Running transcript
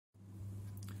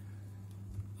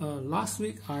Last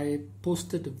week I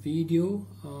posted a video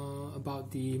about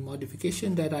the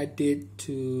modification that I did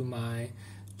to my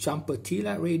Jumper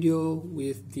T-Lite radio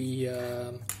with the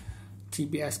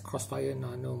TBS Crossfire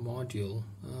Nano module.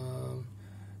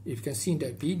 If you can see in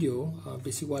that video,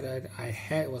 basically what I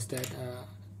had was that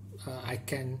I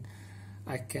can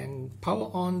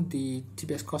power on the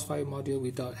TBS Crossfire module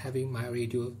without having my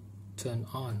radio turned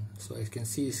on. So as you can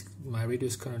see, my radio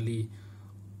is currently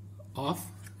off,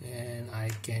 and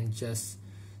I can just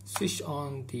switch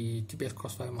on the TBS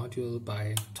Crossfire module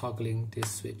by toggling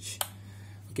this switch.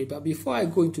 Okay, but before I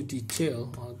go into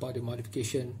detail about the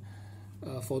modification,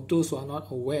 for those who are not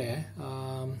aware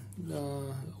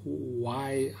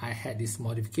why I had this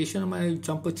modification on my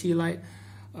Jumper T-Lite,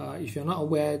 if you're not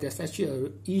aware, there's actually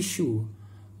an issue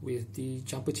with the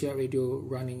Jumper T-Lite radio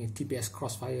running a TBS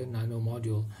Crossfire Nano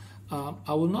module.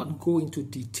 I will not go into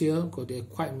detail because there are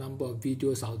quite a number of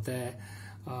videos out there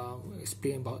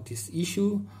explain about this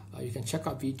issue. You can check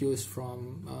out videos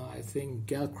from I think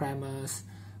Gail Kramer's,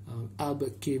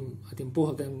 Albert Kim. I think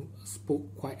both of them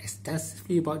spoke quite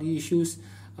extensively about the issues.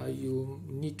 You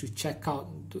need to check out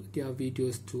their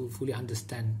videos to fully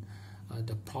understand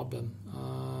the problem.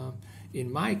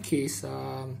 In my case,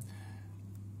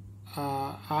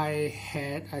 I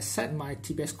set my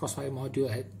TBS Crossfire module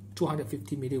at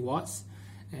 250 milliwatts,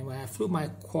 and when I flew my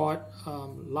quad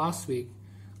last week,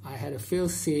 I had a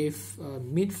fail-safe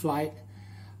mid-flight,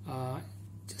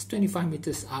 just 25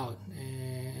 meters out,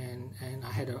 and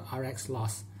I had a RX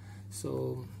loss.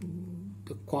 So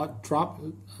the quad dropped.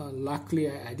 Luckily,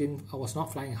 I was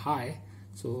not flying high,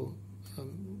 so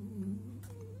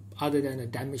other than a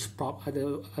damaged prop,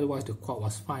 otherwise the quad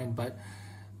was fine. But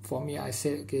for me, I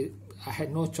said, okay, I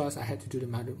had no choice. I had to do the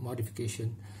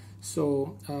modification.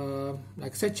 So,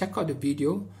 like I said, check out the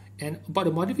video. And about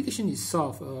the modification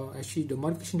itself, actually the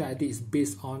modification that I did is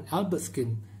based on Albert's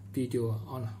video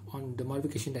on the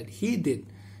modification that he did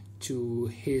to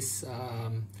his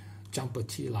Jumper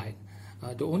T-Lite.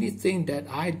 The only thing that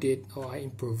I did, or I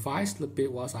improvised a little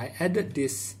bit, was I added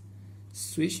this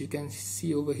switch you can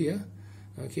see over here.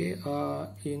 Okay,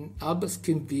 in Albert's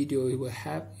video, he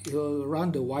will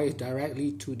run the wires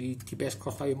directly to the TBS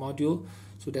Crossfire module,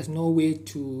 so there's no way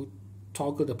to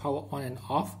toggle the power on and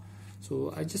off.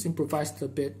 So I just improvised a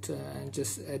bit and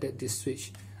just added this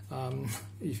switch.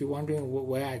 If you're wondering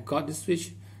where I got this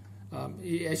switch,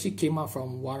 it actually came out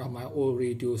from one of my old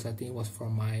radios. I think it was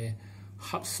from my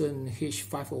Hudson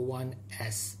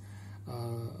H501S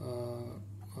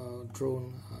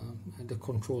drone, the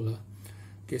controller.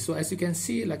 Okay, so as you can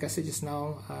see, like I said just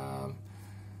now,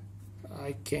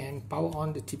 I can power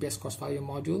on the TBS Crossfire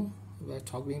module by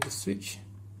toggling the switch.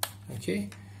 Okay,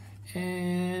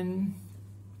 and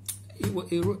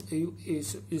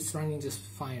it's running just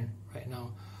fine right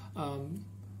now. A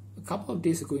couple of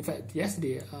days ago, in fact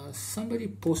yesterday, somebody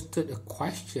posted a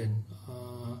question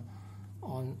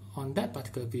on that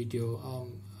particular video.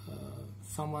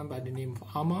 Someone by the name of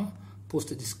Amma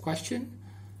posted this question.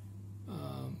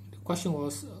 The question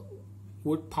was,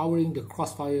 would powering the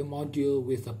Crossfire module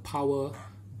with a power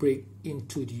break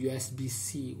into the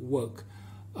USB-C work?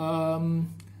 I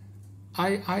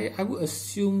would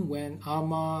assume when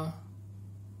Amma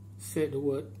said the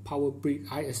word power brick,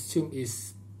 I assume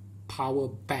is power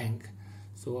bank.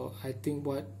 So I think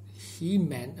what he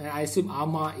meant, I assume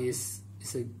Amma is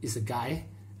a guy.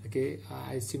 Okay,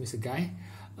 I assume it's a guy.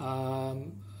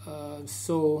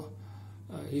 So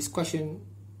his question,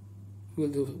 will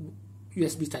the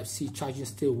USB Type-C charging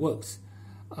still works?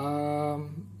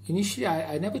 Initially,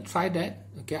 I never tried that.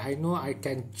 Okay, I know I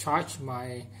can charge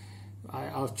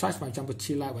I'll charge my Jumper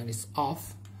T-Lite when it's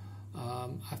off.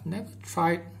 I've never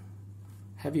tried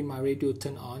having my radio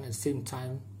turned on at the same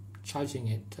time charging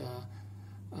it.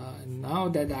 Now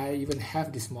that I even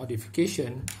have this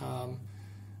modification,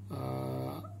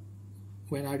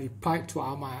 when I replied to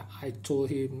Amma, I told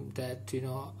him that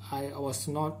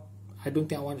I don't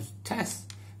think I wanted to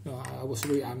test. I was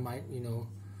worried I might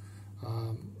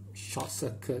short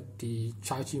circuit the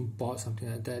charging board,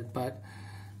 something like that. But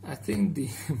I think the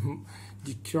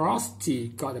curiosity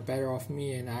got the better of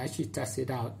me, and I actually tested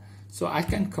it out. So I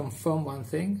can confirm one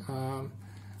thing,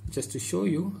 just to show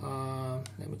you.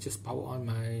 Let me just power on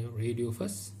my radio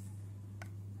first.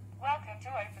 Welcome to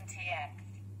OpenTX.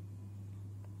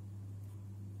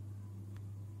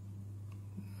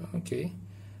 Okay,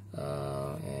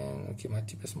 and okay, my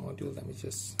TBS module. Let me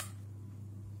just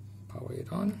power it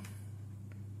on.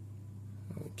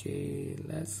 Okay,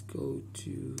 let's go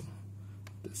to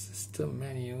the system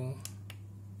menu.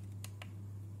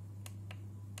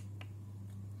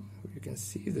 You can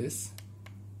see this.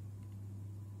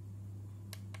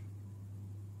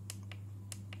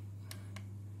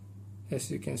 as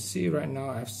you can see right now,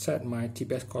 I've set my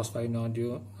TBS Crossfire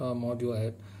module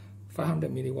at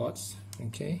 500 milliwatts.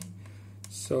 Okay,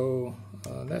 so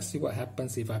let's see what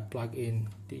happens if I plug in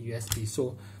the USB.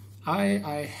 So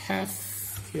I have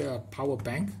here a power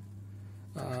bank.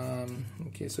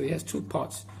 Okay, so it has two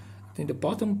ports. I think the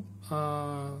bottom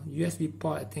USB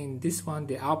port, I think this one,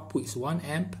 the output is 1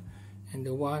 amp, and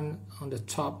the one on the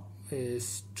top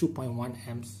is 2.1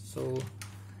 amps. So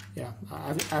yeah,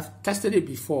 I've tested it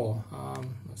before.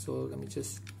 So let me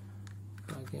just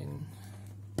plug in,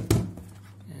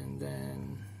 and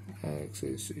then so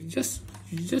you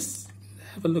just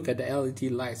have a look at the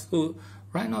LED lights. So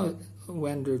right now,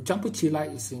 when the Jumper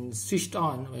T-Lite is switched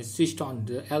on,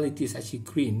 the LED is actually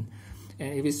green,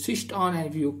 and if it's switched on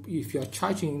and if you're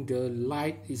charging, the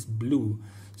light is blue.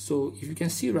 So if you can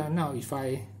see right now, if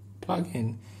I plug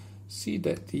in, see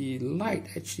that the light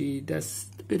actually, there's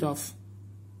a bit of,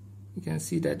 you can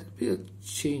see that a bit of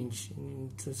change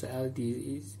in terms of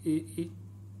LED.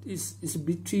 It's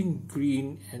between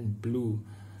green and blue.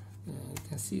 You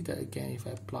can see that again if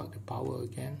I plug the power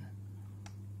again.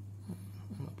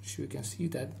 I'm not sure you can see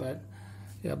that, but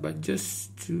yeah, but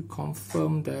just to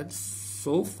confirm that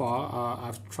so far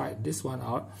I've tried this one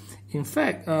out. In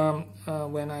fact,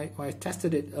 when I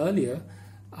tested it earlier,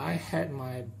 I had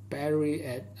my battery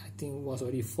at, I think it was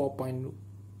already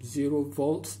 4.0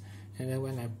 volts, and then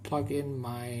when I plug in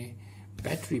my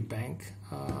battery bank,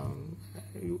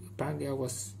 apparently it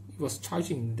was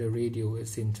charging the radio at the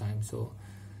same time. So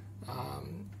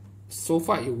so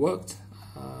far it worked.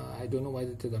 I don't know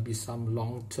whether there will be some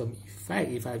long-term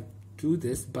effect if I do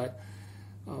this, but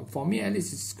for me at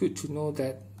least it's good to know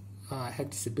that I have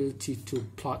this ability to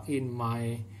plug in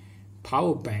my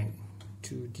power bank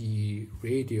to the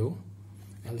radio,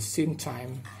 at the same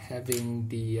time having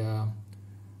the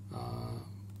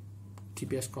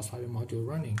TBS Crossfire module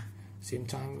running. Same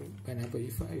time, whenever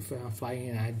if I'm flying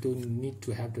and I don't need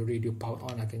to have the radio powered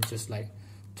on, I can just like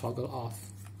toggle off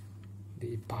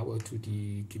the power to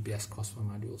the TBS Crossfire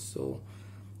module. So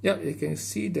yeah, you can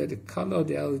see that the color of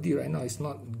the LED right now is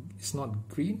not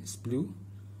green, it's blue.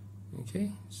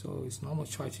 Okay, so it's normal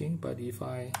charging, but if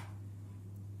I,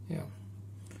 yeah,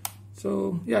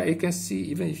 so yeah, you can see,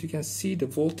 even if you can see the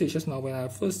voltage just now, when I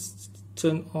first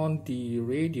turned on the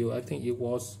radio, I think it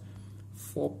was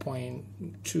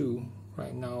 4.2.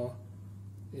 Right now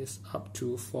it's up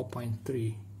to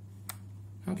 4.3.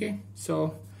 Okay,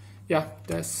 so yeah,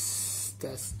 that's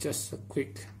just a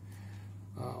quick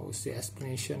I would say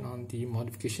explanation on the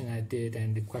modification I did,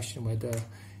 and the question whether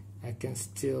I can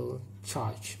still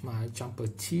charge my Jumper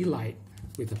T-Lite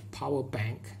with a power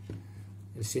bank at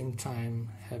the same time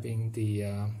having the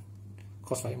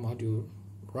Crossfire module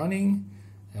running,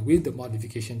 and with the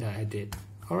modification that I did.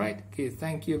 Alright, okay,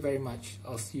 thank you very much.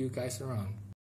 I'll see you guys around.